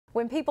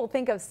When people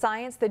think of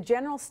science, the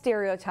general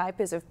stereotype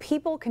is of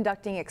people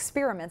conducting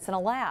experiments in a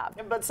lab.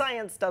 But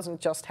science doesn't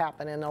just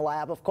happen in a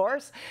lab, of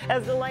course.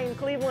 As Elaine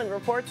Cleveland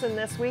reports in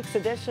this week's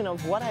edition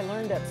of What I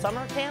Learned at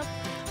Summer Camp,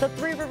 the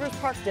Three Rivers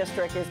Park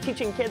District is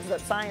teaching kids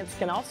that science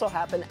can also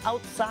happen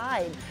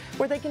outside,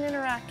 where they can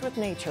interact with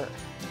nature.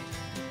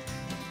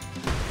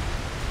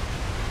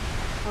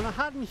 On a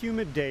hot and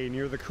humid day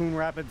near the Coon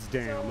Rapids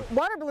Dam,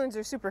 Water balloons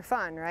are super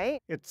fun,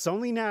 right? it's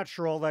only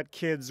natural that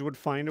kids would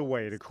find a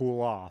way to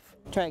cool off.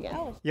 Try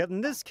again. Yet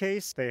in this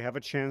case, they have a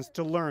chance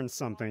to learn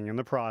something in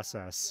the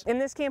process. In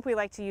this camp, we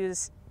like to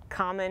use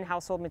common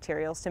household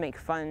materials to make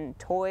fun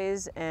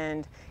toys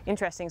and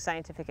interesting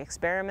scientific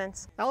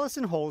experiments.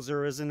 Allison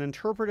Holzer is an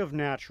interpretive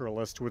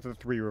naturalist with the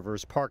Three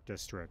Rivers Park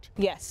District.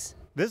 Yes.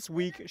 This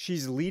week,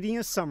 she's leading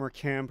a summer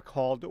camp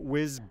called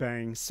Whiz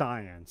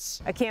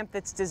Science. A camp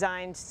that's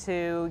designed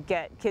to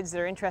get kids that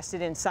are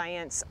interested in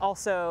science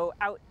also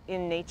out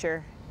in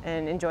nature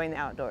and enjoying the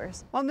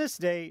outdoors. On this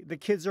day, the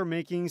kids are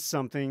making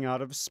something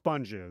out of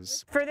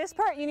sponges. For this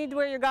part, you need to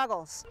wear your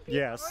goggles.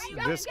 Yes,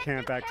 this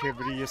camp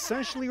activity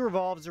essentially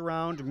revolves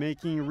around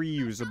making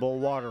reusable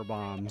water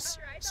bombs.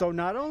 So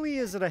not only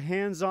is it a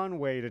hands-on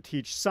way to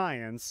teach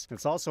science,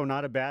 it's also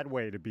not a bad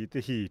way to beat the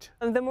heat.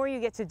 The more you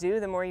get to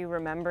do, the more you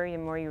remember, the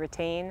more you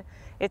retain.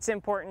 It's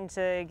important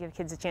to give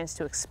kids a chance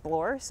to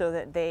explore so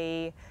that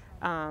they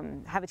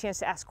have a chance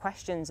to ask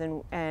questions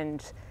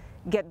and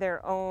get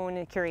their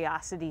own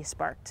curiosity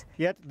sparked.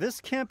 Yet this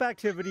camp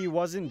activity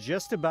wasn't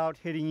just about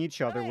hitting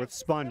each other with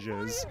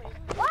sponges.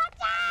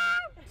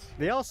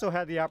 They also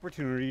had the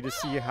opportunity to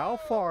see how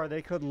far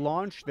they could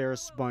launch their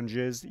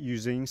sponges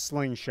using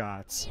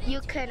slingshots.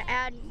 You can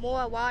add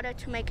more water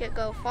to make it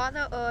go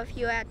farther, or if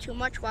you add too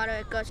much water,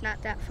 it goes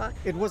not that far.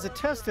 It was a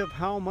test of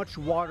how much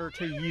water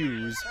to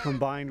use,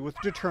 combined with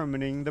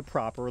determining the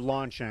proper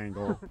launch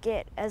angle.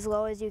 Get as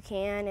low as you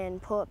can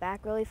and pull it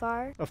back really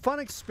far. A fun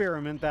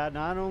experiment that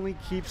not only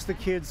keeps the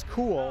kids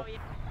cool,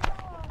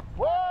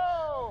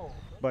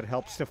 but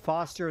helps to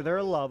foster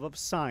their love of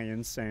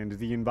science and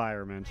the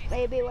environment.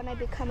 Maybe when I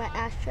become an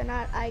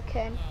astronaut, I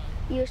can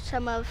use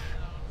some of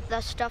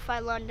the stuff I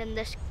learned in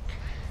this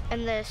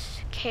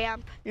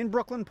camp. In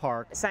Brooklyn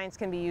Park, Science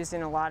can be used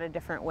in a lot of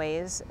different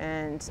ways,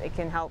 and it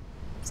can help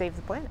save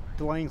the planet.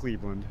 Elaine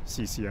Cleveland,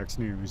 CCX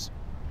News.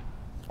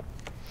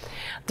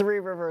 Three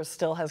Rivers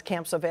still has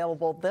camps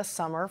available this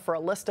summer. For a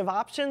list of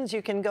options,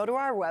 you can go to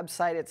our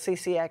website at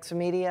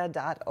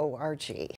ccxmedia.org.